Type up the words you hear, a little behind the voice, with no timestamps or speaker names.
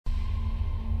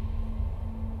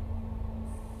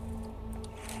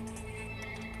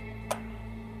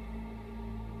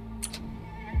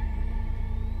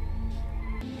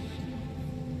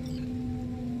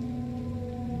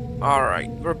Alright,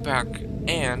 we're back,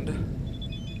 and...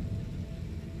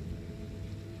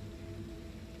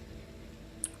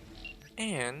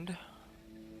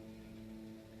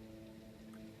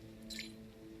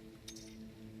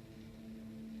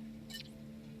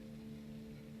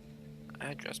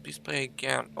 Address display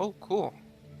again. Oh, cool.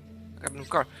 I got a new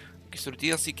car. Okay, so the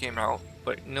DLC came out,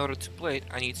 but in order to play it,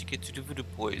 I need to get to the Voodoo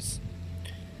Boys.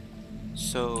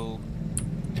 So...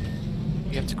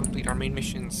 we have to complete our main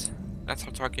missions. That's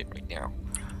our target right now.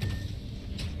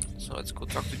 So let's go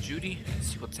talk to Judy,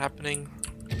 see what's happening.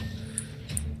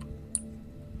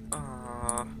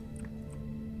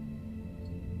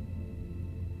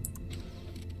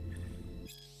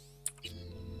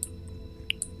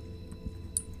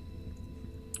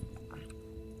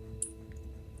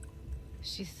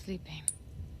 She's sleeping.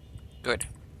 Good.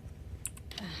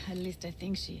 At least I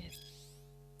think she is.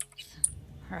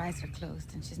 Her eyes are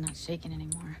closed and she's not shaking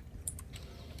anymore.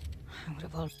 I would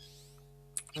have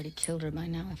already killed her by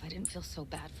now if I didn't feel so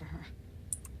bad for her.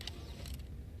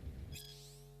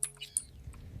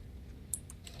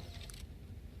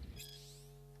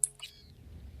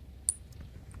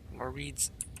 More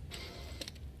reads.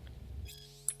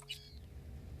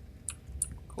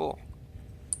 Cool.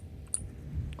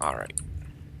 Alright.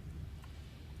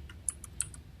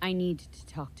 I need to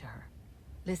talk to her.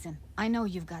 Listen, I know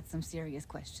you've got some serious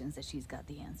questions that she's got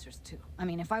the answers to. I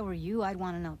mean, if I were you, I'd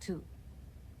want to know too.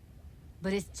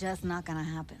 But it's just not gonna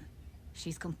happen.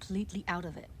 She's completely out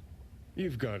of it.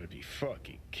 You've got to be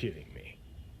fucking kidding me.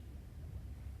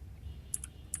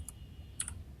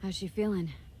 How's she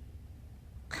feeling?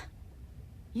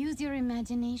 Use your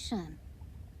imagination.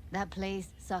 That place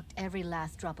sucked every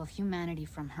last drop of humanity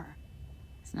from her.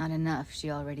 It's not enough.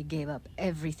 She already gave up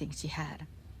everything she had.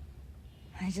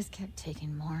 I just kept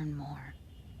taking more and more.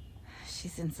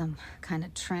 She's in some kind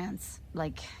of trance,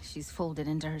 like she's folded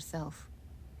into herself.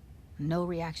 No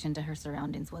reaction to her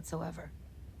surroundings whatsoever.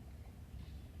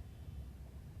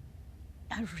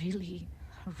 I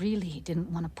really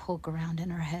didn't want to poke around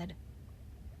in her head.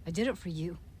 I did it for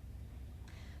you.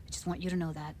 I just want you to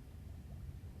know that.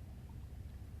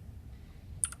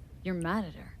 You're mad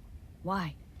at her.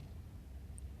 Why?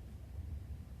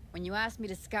 When you asked me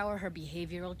to scour her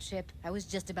behavioral chip, I was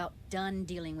just about done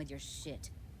dealing with your shit.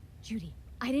 Judy,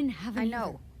 I didn't have I any know.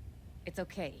 other- It's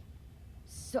okay.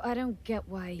 So I don't get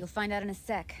why... You'll find out in a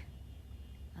sec.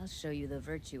 I'll show you the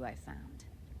virtue I found.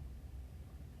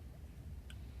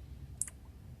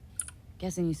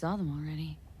 Guessing you saw them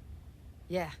already.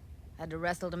 Yeah, had to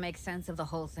wrestle to make sense of the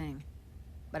whole thing.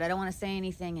 But I don't want to say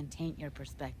anything and taint your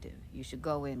perspective. You should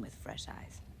go in with fresh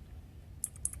eyes.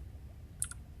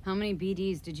 How many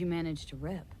BDs did you manage to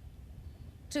rip?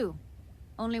 2.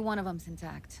 Only one of them's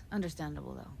intact.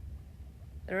 Understandable, though.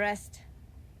 The rest...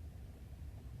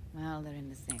 well, they're in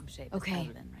the same shape Okay. as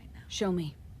Evelyn right now. Show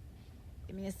me.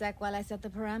 Give me a sec while I set the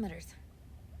parameters.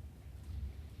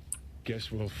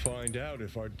 Guess we'll find out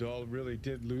if our doll really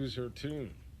did lose her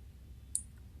tune.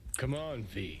 Come on,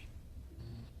 V.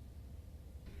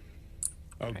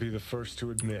 I'll be the first to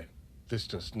admit, this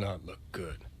does not look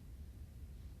good.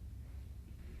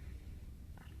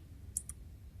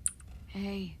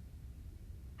 Hey.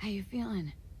 How you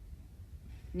feeling?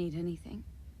 Need anything?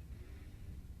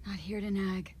 Not here to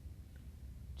nag.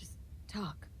 Just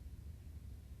talk.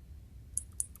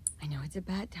 I know it's a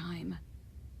bad time,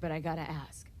 but I gotta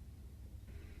ask.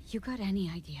 You got any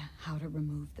idea how to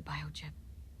remove the biochip?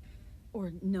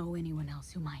 Or know anyone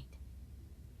else who might?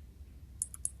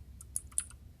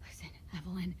 Listen,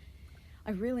 Evelyn,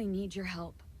 I really need your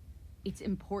help. It's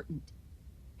important.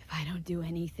 If I don't do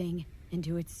anything, and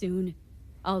do it soon,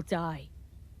 I'll die.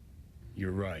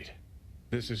 You're right.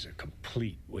 This is a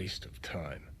complete waste of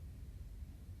time.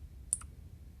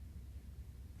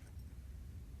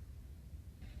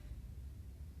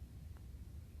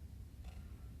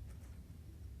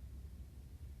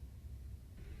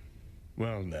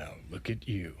 Well now, look at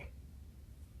you.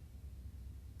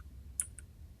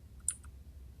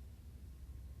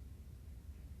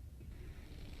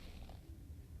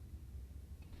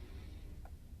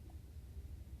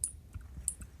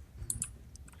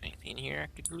 Anything here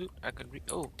I could loot? I could read.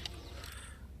 Oh.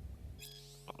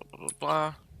 Blah, blah, blah,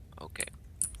 blah. Okay.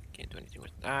 Can't do anything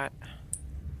with that.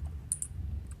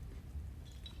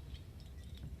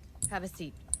 Have a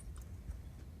seat.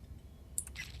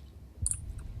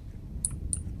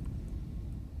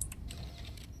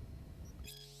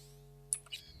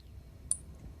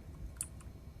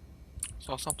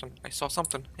 Saw something. I saw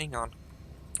something. Hang on.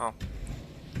 Oh. All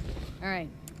right,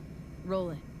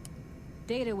 roll it.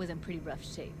 Data was in pretty rough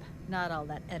shape. Not all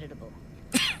that editable.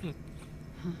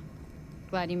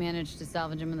 Glad you managed to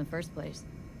salvage him in the first place.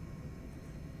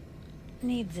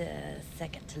 Needs a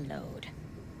second to load.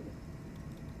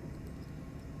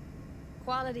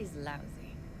 Quality's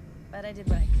lousy, but I did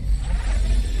what I could.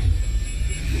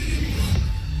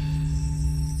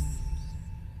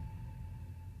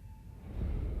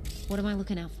 What am I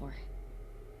looking out for?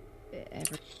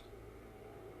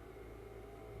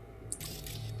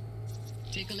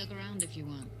 Take a look around if you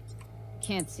want.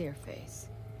 Can't see her face.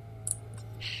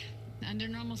 Under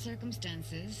normal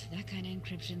circumstances, that kind of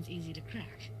encryption's easy to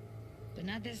crack. But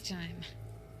not this time.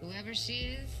 Whoever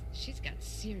she is, she's got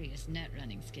serious net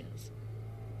running skills.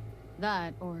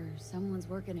 That, or someone's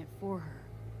working it for her.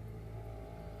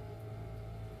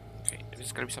 Okay,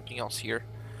 there's gotta be something else here.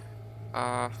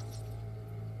 I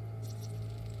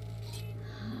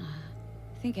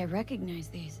think I recognize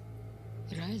these.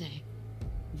 What are they?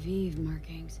 Vive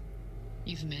markings.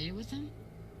 You familiar with them?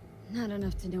 Not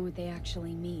enough to know what they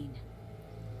actually mean.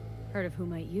 Heard of who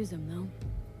might use them, though.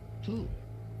 Who?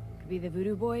 Could be the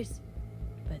Voodoo Boys,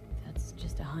 but that's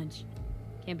just a hunch.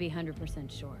 Can't be 100%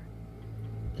 sure.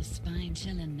 The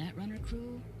spine-chilling Netrunner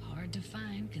crew? Hard to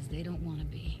find, because they don't want to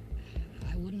be.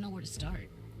 I wouldn't know where to start.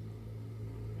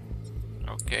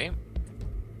 Okay.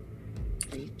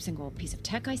 Every single piece of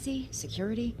tech I see,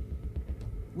 security.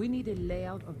 We need a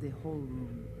layout of the whole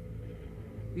room.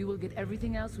 We will get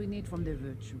everything else we need from the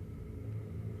Virtue.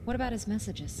 What about his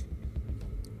messages?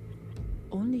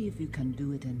 Only if you can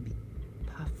do it and be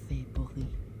parfait, Boris.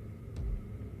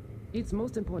 It's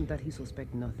most important that he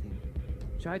suspect nothing.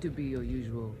 Try to be your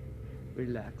usual,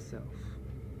 relaxed self.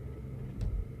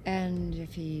 And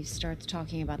if he starts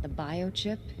talking about the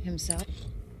biochip himself?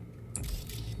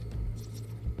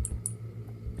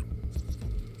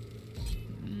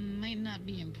 Might not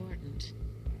be important.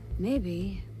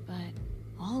 Maybe, but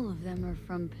all of them are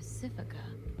from Pacifica.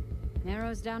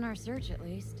 Narrows down our search, at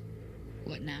least.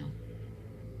 What now?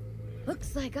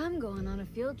 Looks like I'm going on a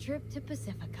field trip to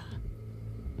Pacifica.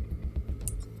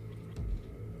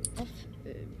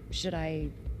 Should I...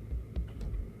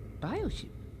 Bioship?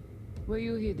 Where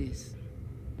you hear this?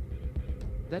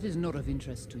 That is not of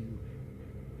interest to you.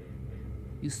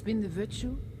 You spin the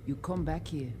Virtue, you come back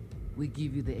here. We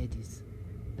give you the eddies.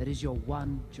 That is your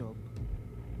one job.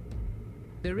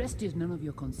 The rest is none of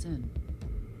your concern.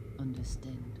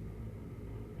 Understand?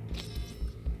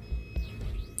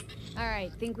 All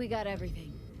right, think we got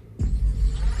everything.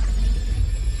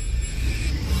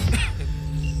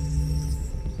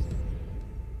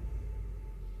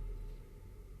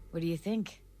 What do you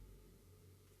think?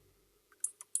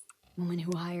 Woman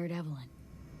who hired Evelyn.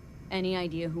 Any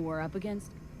idea who we're up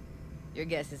against? Your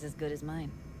guess is as good as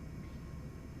mine.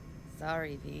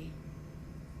 Sorry, V.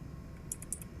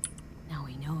 Now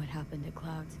we know what happened to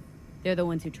Clouds. They're the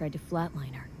ones who tried to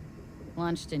flatline her.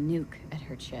 Launched a nuke at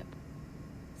her chip.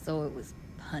 So it was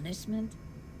punishment?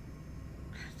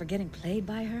 For getting played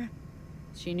by her?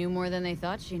 She knew more than they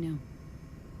thought she knew.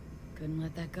 Couldn't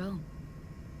let that go.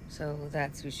 So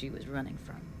that's who she was running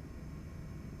from.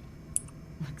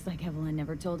 Looks like Evelyn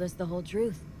never told us the whole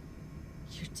truth.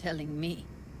 You're telling me?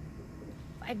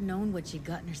 If I'd known what she'd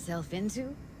gotten herself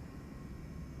into?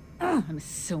 Ugh, I'm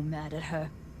so mad at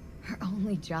her. Her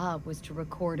only job was to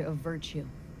record a Virtue.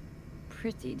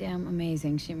 Pretty damn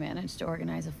amazing she managed to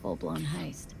organize a full-blown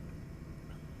heist.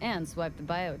 And swipe the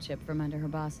biochip from under her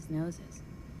boss's noses.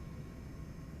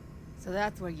 So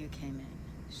that's where you came in.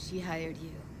 She hired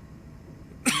you.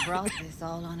 And brought this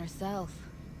all on herself.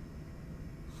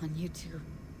 On you two.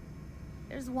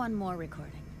 There's one more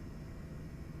recording.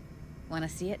 Wanna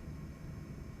see it?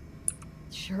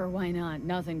 Sure, why not?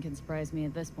 Nothing can surprise me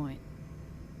at this point.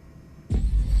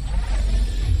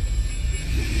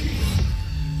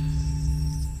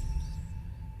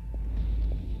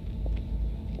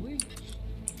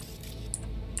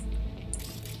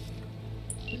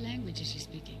 What language is she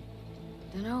speaking?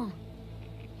 Dunno.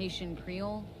 Haitian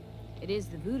Creole? It is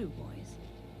the Voodoo Boys.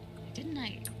 Didn't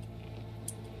I...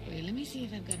 Wait, let me see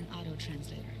if I've got an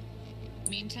auto-translator.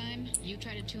 Meantime, you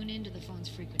try to tune into the phone's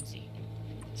frequency.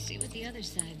 See what the other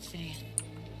side's saying.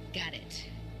 Got it.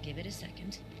 Give it a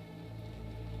second.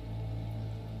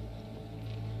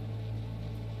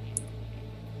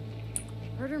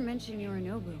 Heard her mention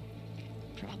Yorinobu.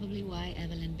 Probably why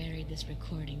Evelyn buried this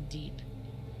recording deep.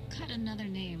 Caught another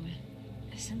name.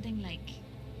 Something like...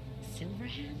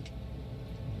 Silverhand?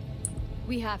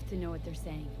 We have to know what they're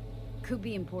saying. Could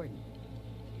be important.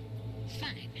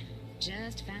 Fine.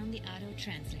 Just found the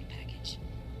auto-translate package.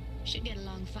 Should get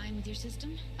along fine with your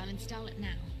system. I'll install it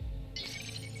now.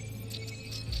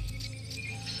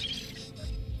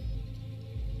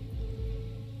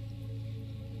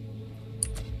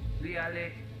 Oui,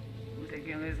 allez. Vous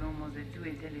avez raison, moi, c'est tout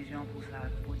intelligent pour ça,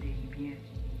 pour des bien.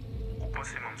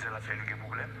 pensez que ça va faire nous un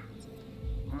problème?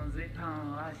 On s'est pas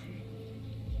enragé.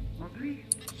 En plus,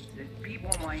 c'est le plus bon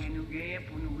moyen de nous gagner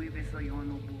pour nous arriver sur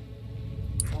nos bouts.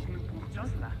 Faut que nous prenions chance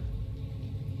là.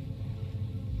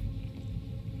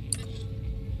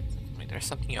 Wait, there's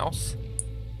something else?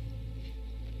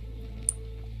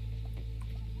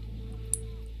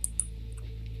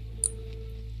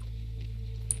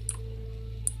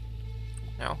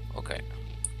 No? Okay.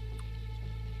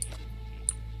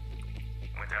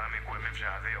 Moi, t'as ramé quoi même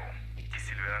j'avais, qui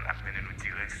Sylvain a peine nous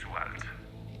tirer sous halte.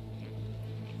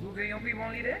 Vous voyez un plus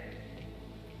bon idée?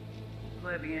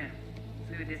 Très bien.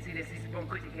 Si vous décidez si c'est bon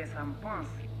côté que ça me pense,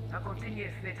 à continuer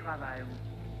à faire le travail.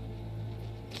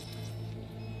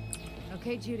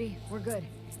 Okay, Judy, we're good.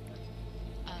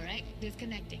 All right,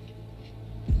 disconnecting.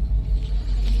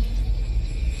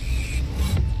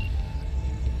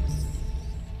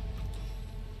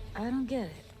 I don't get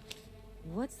it.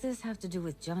 What's this have to do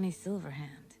with Johnny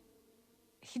Silverhand?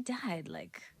 He died,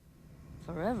 like,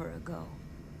 forever ago.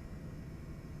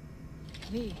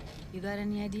 V, you got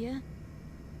any idea?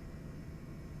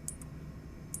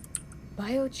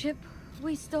 Biochip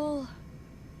we stole?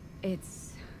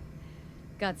 It's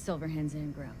got Silverhand's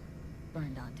engram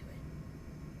burned onto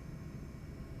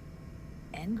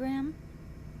it. Engram?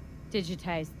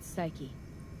 Digitized psyche.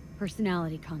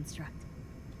 Personality construct.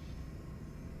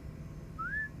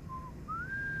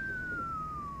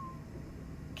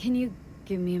 Can you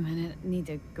give me a minute? I need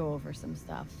to go over some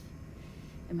stuff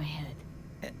in my head.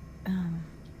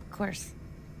 Of course.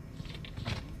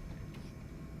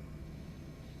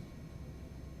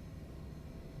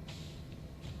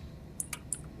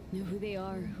 Know who they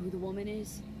are, who the woman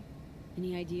is?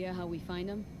 Any idea how we find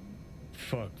them?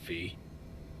 Fuck, V.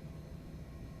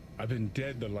 I've been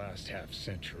dead the last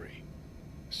half-century.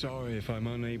 Sorry if I'm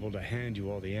unable to hand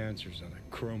you all the answers on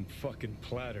a chrome fucking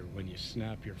platter when you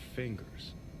snap your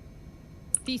fingers.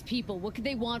 These people, what could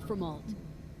they want from Alt?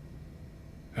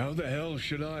 How the hell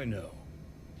should I know?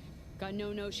 Got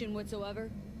no notion whatsoever?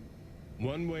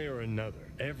 One way or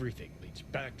another, everything leads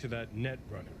back to that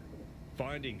Netrunner.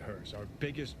 Finding her's our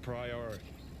biggest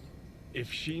priority.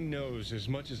 If she knows as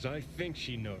much as I think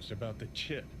she knows about the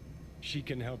chip, she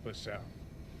can help us out.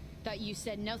 Thought you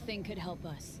said nothing could help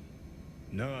us.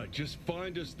 Nah, just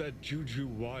find us that Juju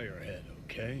wirehead,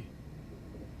 okay?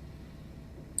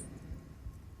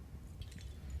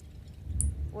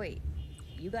 Wait,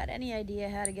 you got any idea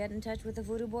how to get in touch with the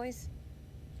Voodoo Boys?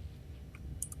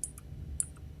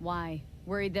 Why?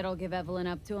 Worried that I'll give Evelyn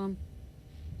up to him?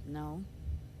 No.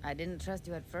 I didn't trust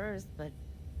you at first, but...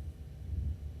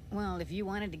 Well, if you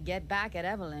wanted to get back at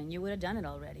Evelyn, you would have done it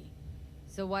already.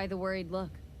 So why the worried look?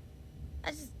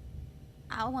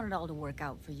 I want it all to work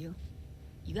out for you.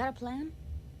 You got a plan?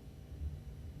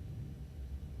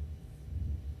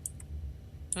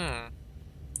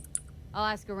 I'll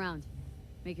ask around.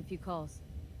 Make a few calls.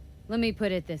 Let me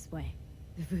put it this way.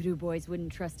 The Voodoo Boys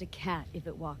wouldn't trust a cat if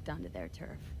it walked onto their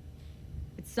turf.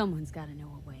 But someone's gotta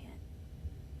know a way in.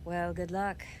 Well, good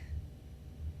luck.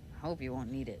 Hope you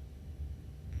won't need it.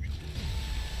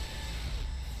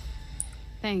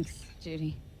 Thanks,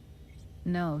 Judy.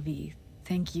 No, V.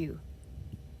 Thank you.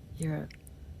 You're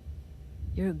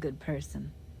a good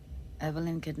person.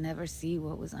 Evelyn could never see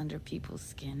what was under people's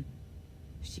skin.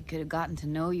 If she could have gotten to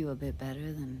know you a bit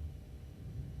better, then...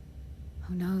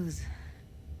 who knows?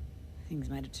 Things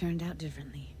might have turned out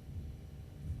differently.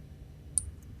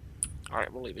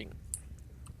 Alright, we're leaving.